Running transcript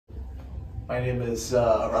My name is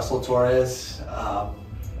Russell Torres. I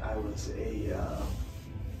was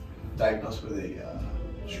diagnosed with a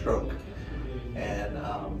stroke, and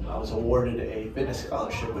I was awarded a fitness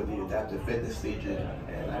scholarship with the Adaptive Fitness Legion,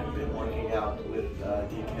 and I've been working out with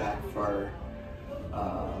DPI for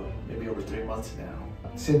maybe over 3 months now.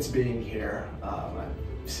 Since being here,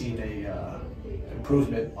 I've seen a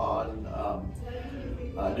improvement on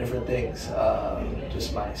different things,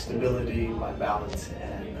 just my stability, my balance,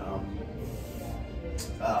 and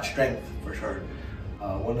strength for sure.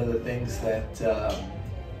 One of the things that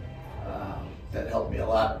that helped me a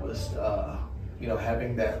lot was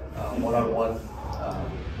having that one-on-one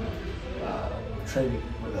training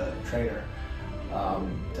with a trainer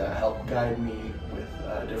to help guide me with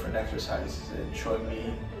different exercises and showing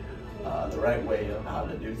me the right way of how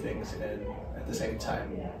to do things, and at the same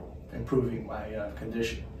time improving my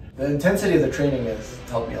condition. The intensity of the training has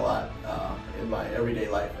helped me a lot in my everyday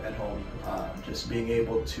life at home. Just being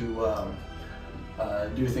able to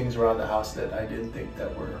do things around the house that I didn't think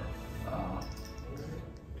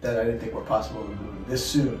were possible to do this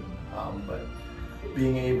soon. But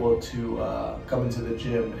being able to come into the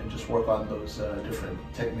gym and just work on those different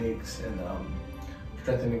techniques and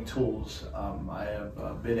strengthening tools, I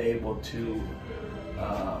have been able to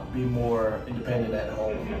be more independent at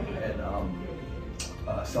home and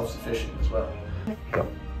self-sufficient as well.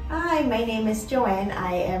 Hi, my name is Joanne.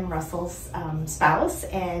 I am Russell's spouse,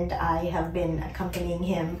 and I have been accompanying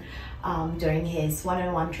him during his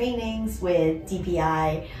one-on-one trainings with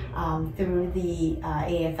DPI through the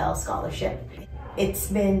AFL Scholarship. It's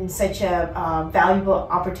been such a valuable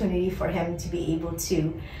opportunity for him to be able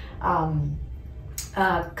to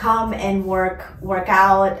come and work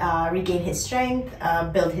out, regain his strength,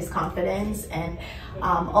 build his confidence, and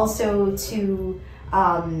also to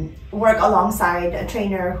work alongside a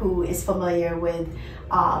trainer who is familiar with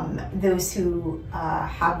those who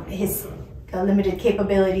have his limited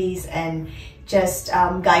capabilities, and just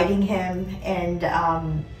guiding him and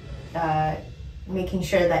making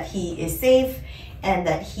sure that he is safe and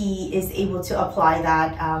that he is able to apply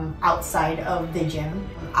that outside of the gym.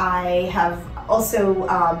 I have also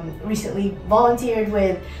recently volunteered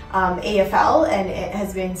with AFL, and it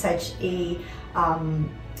has been such a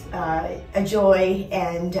joy,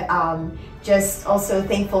 and just also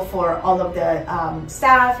thankful for all of the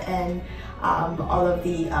staff and all of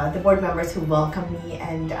the board members who welcome me,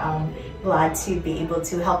 and glad to be able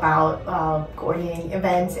to help out coordinating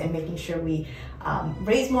events and making sure we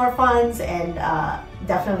raise more funds, and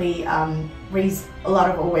definitely raise a lot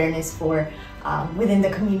of awareness for within the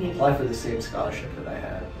community. I applied for the same scholarship that I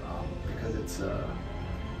had because it's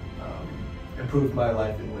improved my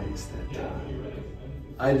life in ways that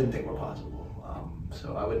I didn't think were possible.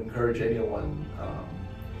 So I would encourage anyone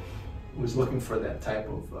who's looking for that type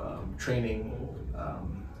of training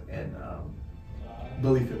and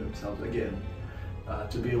belief in themselves again,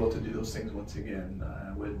 to be able to do those things once again.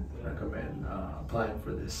 I would recommend applying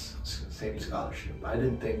for this same scholarship. I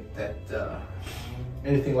didn't think that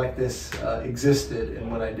anything like this existed,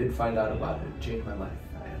 and when I did find out about it, it changed my life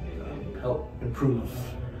and helped improve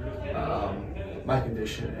my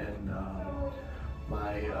condition and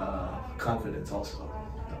my confidence also.